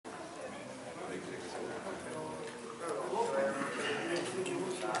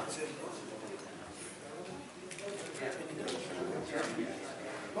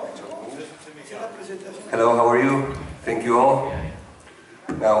Hello, how are you? Thank you all.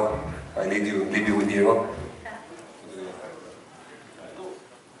 Now, I leave you with Diego.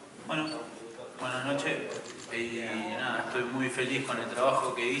 Bueno, buenas noches. Y nada, estoy muy feliz con el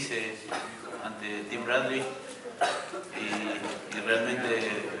trabajo que hice ante Team Bradley y realmente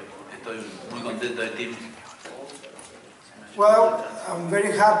estoy muy contento de Team. Well, I'm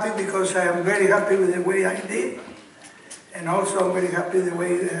very happy because I am very happy with the way I did, and also I'm very happy the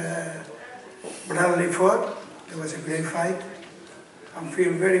way Bradley fought. It was a great fight. I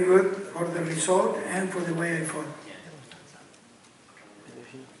feel very good for the result and for the way I fought.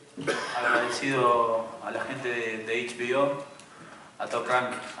 Agradecido a la gente de HBO, a Top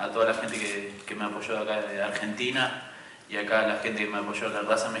Rank, a toda la gente que me apoyó acá de Argentina y acá a la gente que me apoyó, la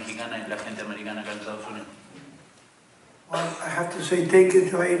raza mexicana y la gente americana acá en Estados Unidos. Well, I have to say thank you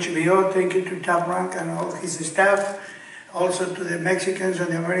to HBO, thank you to Top Rank and all his staff, also to the Mexicans and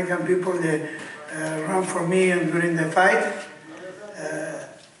the American people that ran for me and during the fight.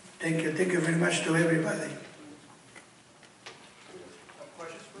 Thank you very much to everybody.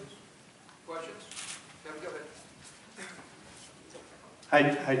 Questions, please? Questions? Kevin, go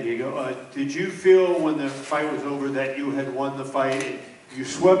ahead. Hi Diego. Did you feel when the fight was over that you had won the fight? You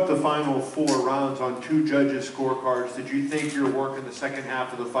swept the final 4 rounds on 2 judges' scorecards. Did you think your work in the second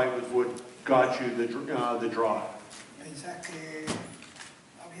half of the fight was what got you the draw? Pensás que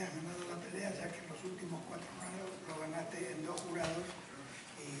habías ganado la pelea ya que en los últimos 4 rounds lo ganaste en 2 jurados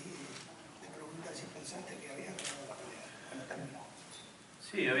y te preguntas si pensaste que habías ganado la pelea cuando terminó.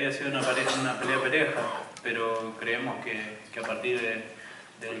 Sí, había sido una pelea pareja, pero creemos que a partir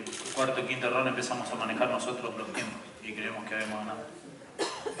del cuarto o quinto round empezamos a manejar nosotros los tiempos y creemos que habíamos ganado.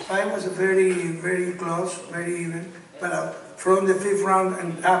 The fight was very close, very even, but from the 5th round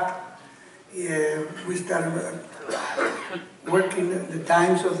and up, we started working the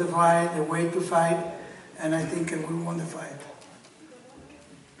times of the fight, the way to fight, and I think we won the fight.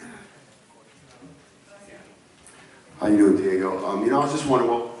 How you doing, Diego? I was just wondering,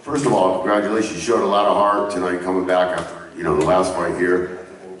 well, first of all, congratulations. You showed a lot of heart tonight coming back after, the last fight here.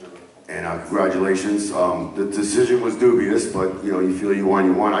 And congratulations. The decision was dubious, but, you feel you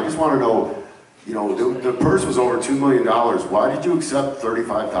won. I just want to know, the purse was over $2 million. Why did you accept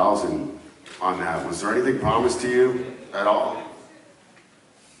 $35,000 on that? Was there anything promised to you at all?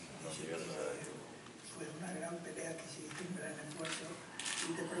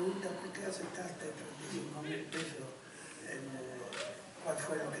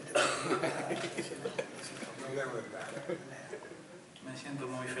 Me siento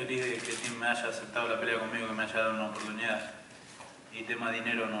muy feliz de que Tim me haya aceptado la pelea conmigo, que me haya dado una oportunidad. Y tema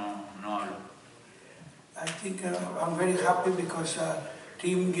dinero no hablo. I think I'm very happy because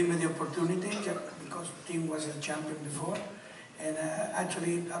Tim gave me the opportunity, because Tim was a champion before. And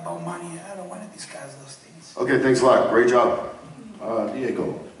actually, about money, I don't want to discuss those things. Okay, thanks a lot. Great job.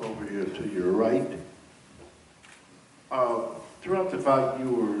 Diego, over here to your right. Throughout the fight,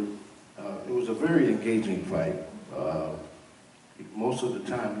 it was a very engaging fight. Most of the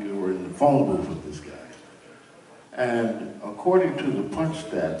time, you were in the phone booth with this guy. And according to the punch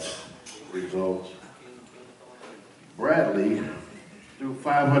stats results, Bradley threw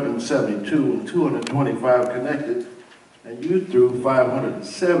 572 and 225 connected, and you threw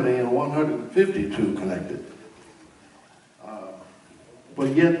 570 and 152 connected.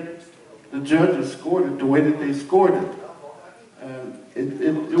 But yet, the judges scored it the way that they scored it. And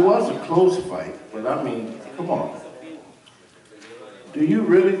it was a close fight, but I mean, come on. Do you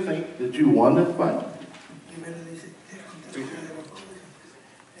really think that you won that fight?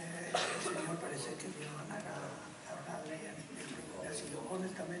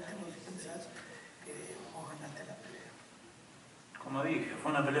 Como dije,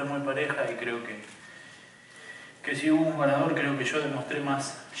 fue una pelea muy pareja y creo que si hubo un ganador, creo que yo demostré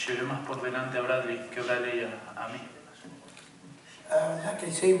más, llevé más por delante a Bradley que Bradley a mí. Like I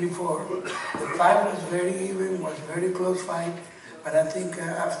said before, the fight was very even, was a very close fight, but I think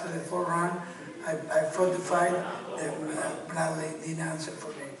after the 4th round, I fought the fight and Bradley didn't answer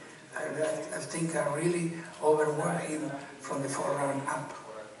for me. I think I really overworked him from the 4th round up.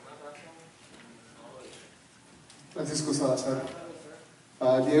 Francisco Salazar.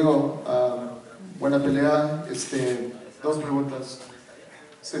 Diego, buena pelea. 2 preguntas.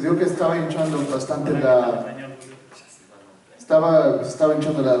 Se vio que estaba hinchando bastante estaba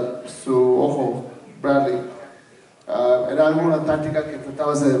hinchando su ojo, Bradley. ¿Era alguna táctica que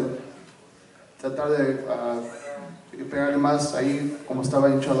tratabas de tratar de pegarle más ahí como estaba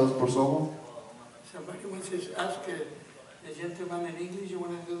hinchado por su ojo? Somebody wants to ask the gentleman in English, you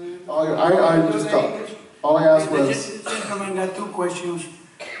want to do the... I just thought. All I asked was... The gentleman got 2 questions.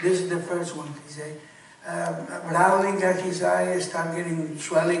 This is the first one. He said, Bradley got his eye start getting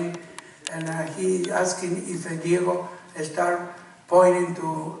swelling, and he asking if Diego start pointing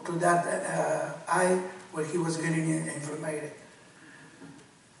to that eye where he was getting inflamed.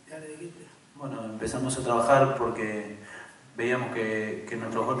 Bueno, empezamos a trabajar porque veíamos que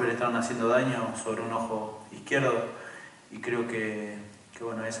nuestros golpes le estaban haciendo daño sobre un ojo izquierdo y creo que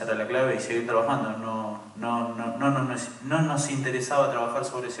bueno, esa era la clave y seguir trabajando. No nos interesaba trabajar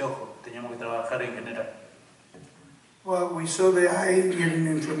sobre ese ojo, teníamos que trabajar en general. Well, we saw the eye getting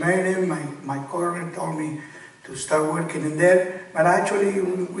inflamed. My corner told me to start working in there, but actually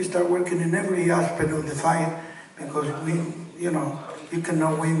we start working in every aspect of the fight because you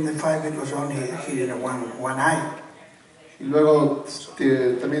cannot win the fight because only hitting one eye. Y luego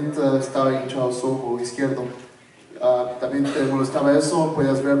también estaba hinchado su ojo izquierdo. ¿También te molestaba eso?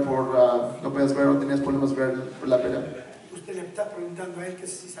 ¿Podías ver no podías ver o tenías problemas ver la pelea? Usted le está preguntando a él que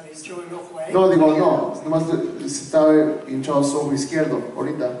si se le hinchó el ojo a él. No, digo, no, nomás estaba hinchado su ojo izquierdo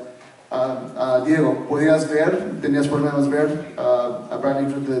ahorita. Diego, ¿podías ver? ¿Tenías problemas ver a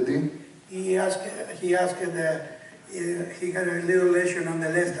Bradley frente de ti? He asked that he got a little lesion on the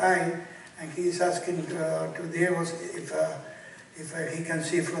left eye, and he's asking to Diego if he can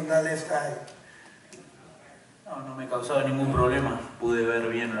see from the left eye. No me causaba ningún problema, pude ver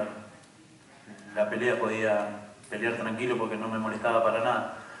bien la pelea, podía pelear tranquilo porque no me molestaba para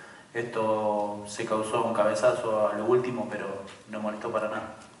nada. Esto se causó un cabezazo a lo último, pero no molestó para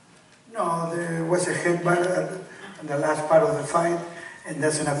nada. No, there was a headbutt at the last part of the fight, and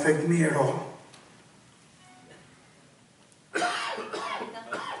doesn't affect me at all.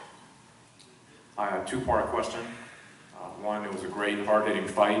 I have a two-part question. One, it was a great, hard-hitting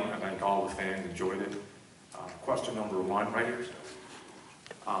fight. I think all the fans enjoyed it. Question number one, right here.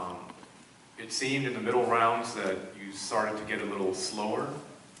 It seemed in the middle rounds that you started to get a little slower.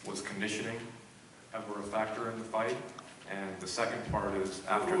 Was conditioning ever a factor in the fight? And the second part is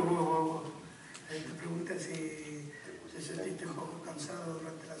after... Te pregunta si se sentiste un poco cansado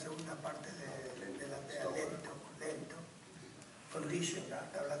durante la segunda parte de la pelea, lento. Condition,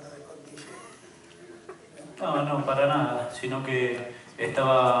 está hablando de condition. No, para nada, sino que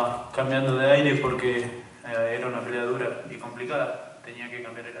estaba cambiando de aire porque era una pelea dura y complicada, tenía que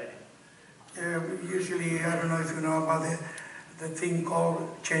cambiar el aire. Usually, I don't know if you know about the thing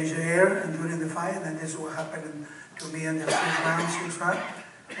called change the air and during the fight, and this is what happened to me in the 6th round, 6th round.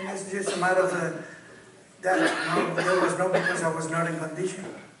 And it's just a matter of that, there was no, because I was not in condition.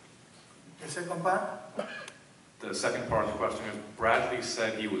 The second part? The second part of the question is, Bradley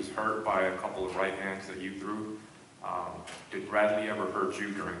said he was hurt by a couple of right hands that you threw. Did Bradley ever hurt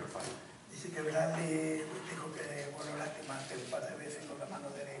you during the fight? Dice que Bradley dijo que bueno, lastimaste un par de veces con la mano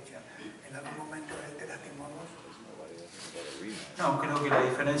derecha. ¿En algún momento él te lastimó? No, creo que la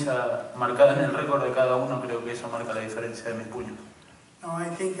diferencia marcada en el récord de cada uno, creo que eso marca la diferencia de mis puños. No, I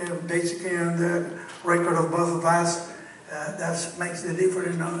think basically on the record of both of us, that makes the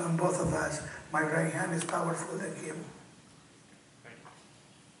difference on both of us. My right hand is powerful than him.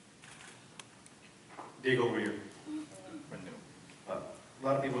 Diego over here. A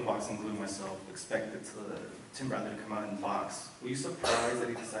lot of people in boxing, including myself, expected Tim Bradley to come out and box. Were you surprised that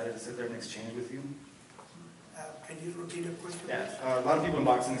he decided to sit there and exchange with you? Can you repeat the question? Yeah, a lot of people in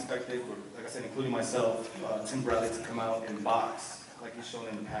boxing expected, like I said, including myself, Tim Bradley to come out and box, like he's shown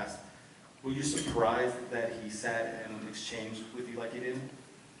in the past. Were you surprised that he sat and exchanged with you like he did?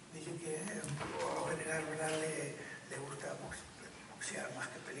 Dije que por lo general Bradley le gusta boxear más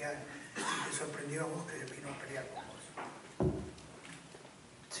que pelear. Y te sorprendió a vos que vino a pelear con vos.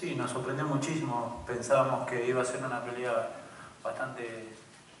 Sí, nos sorprendió muchísimo. Pensábamos que iba a ser una pelea bastante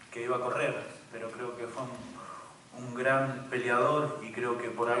que iba a correr, pero creo que fue un gran peleador y creo que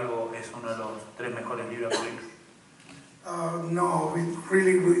por algo es uno de los 3 mejores libras por libra. No, we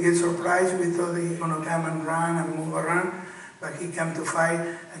get surprised. We thought he was going to come and run and move around, but he came to fight,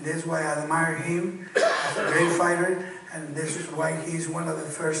 and that's why I admire him as a great fighter, and this is why he's one of the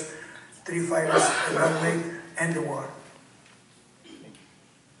first 3 fighters in that league and the world.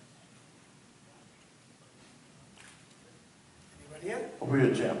 Anybody else? Over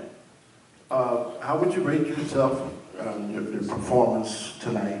here, champ. How would you rate yourself, your performance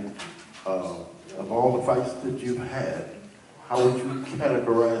tonight? Of all the fights that you've had, how would you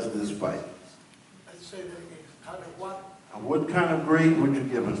categorize this fight? Let's say that again. How to what? What kind of grade would you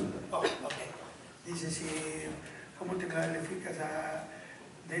give it? Oh, okay. Dice si, ¿cómo te calificas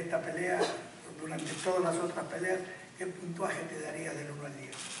de esta pelea durante todas las otras peleas? ¿Qué puntuaje te darías del 1 al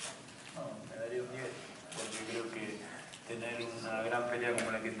 10? No, me daría un 10, porque creo que tener una gran pelea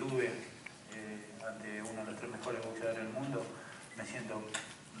como la que tuve ante uno de los 3 mejores boxeadores del mundo, me siento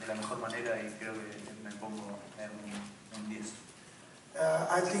de la mejor manera y creo que me pongo en un 10.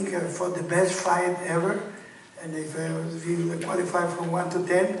 I think I fought the best fight ever, and if you qualify from 1 to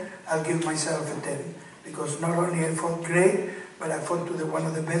 10, I'll give myself a 10. Because not only I fought great, but I fought to one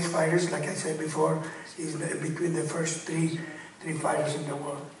of the best fighters, like I said before, he's between the first three fighters in the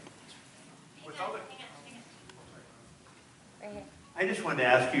world. I just wanted to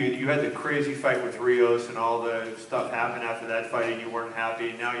ask you, you had the crazy fight with Rios and all the stuff happened after that fight and you weren't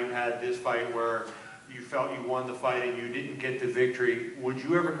happy. Now you had this fight where you felt you won the fight and you didn't get the victory. Would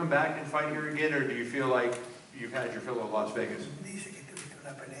you ever come back and fight here again, or do you feel like you've had your fill of Las Vegas? Dice que tuviste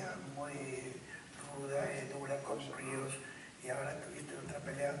una pelea muy ruda, dura con Ríos, y ahora tuviste otra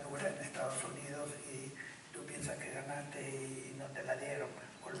pelea dura en Estados Unidos y tú piensas que ganaste y no te la dieron.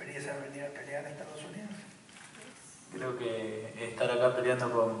 ¿Volverías a venir a pelear a Estados Unidos? Creo que estar acá peleando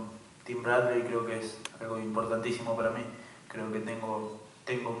con Tim Bradley creo que es algo importantísimo para mí. Creo que tengo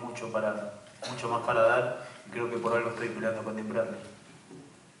mucho más para dar y creo que por algo estoy peleando con Tim Bradley.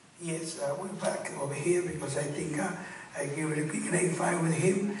 Yes, we're back over here because I think I give a great fight with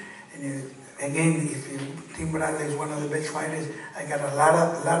him. And again, if Tim Bradley is one of the best fighters, I got a lot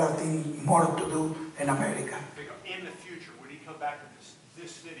of things more to do in America. In the future, would he come back to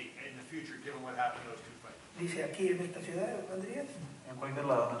this city in the future, given what happened to those two fights? Dice aquí en esta ciudad, ¿vendrías? En cualquier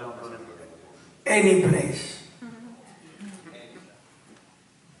lado, no tengo problema. Any place.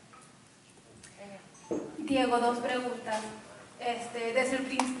 Diego, dos preguntas.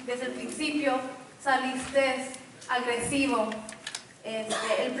 Desde el principio saliste agresivo.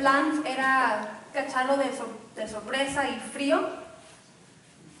 ¿El plan era cacharlo de sorpresa y frío?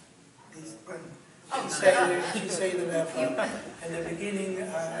 She said that in the beginning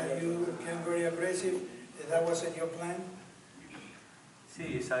you became very aggressive. That wasn't your plan?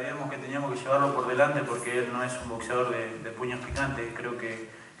 Sí, sabíamos que teníamos que llevarlo por delante porque él no es un boxeador de puños picantes. Creo que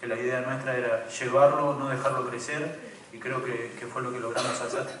la idea nuestra era llevarlo, no dejarlo crecer, y creo que fue lo que logramos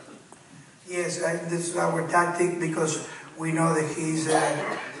hacer. Yes, this is our tactic because we know that he's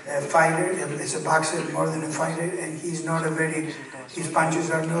a fighter, he's a boxer more than a fighter, and he's not his punches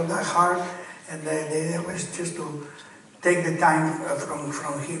are not that hard, and the idea was just to take the time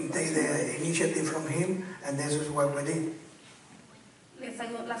from him, take the initiative from him, and this is what we did.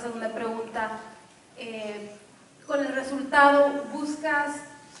 La segunda pregunta, con el resultado,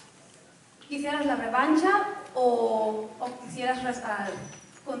 ¿quisieras la revancha o quisieras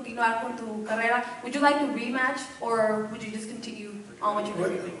continuar con tu carrera? Would you like to rematch or would you just continue on what you're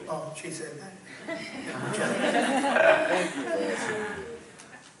doing? Oh, she said that.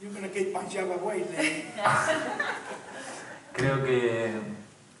 You're going to get punchado away, then. Creo que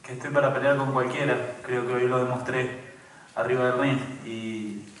estoy para pelear con cualquiera. Creo que hoy lo demostré arriba del ring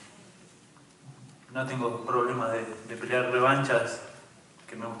y no tengo problemas de pelear revanchas,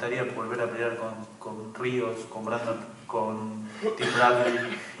 que me gustaría volver a pelear con Ríos, con Brandon, con Tim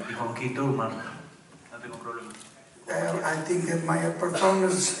Bradley y con Keith Thurman. No tengo problemas. I think that my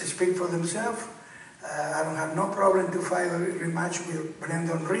performance speaks for themselves. I don't have no problem to fight a rematch with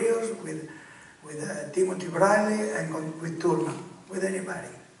Brandon Rios, with Timothy Bradley, and with Thurman, with anybody.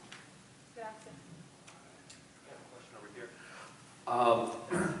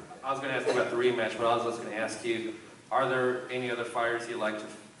 I was going to ask you about the rematch, but I was just going to ask you, are there any other fighters you'd like to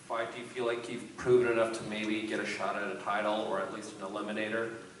fight? Do you feel like you've proven enough to maybe get a shot at a title or at least an eliminator?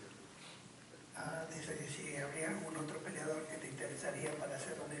 Dice que si habría algún otro peleador que te interesaría para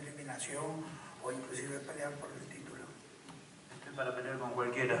hacer una eliminación o inclusive pelear por el título. Estoy para pelear con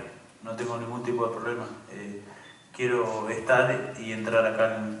cualquiera, no tengo ningún tipo de problema. Quiero estar y entrar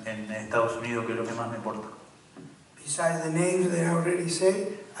acá en Estados Unidos, que es lo que más me importa. Besides the names that I already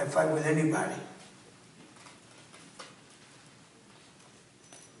said, I fight with anybody.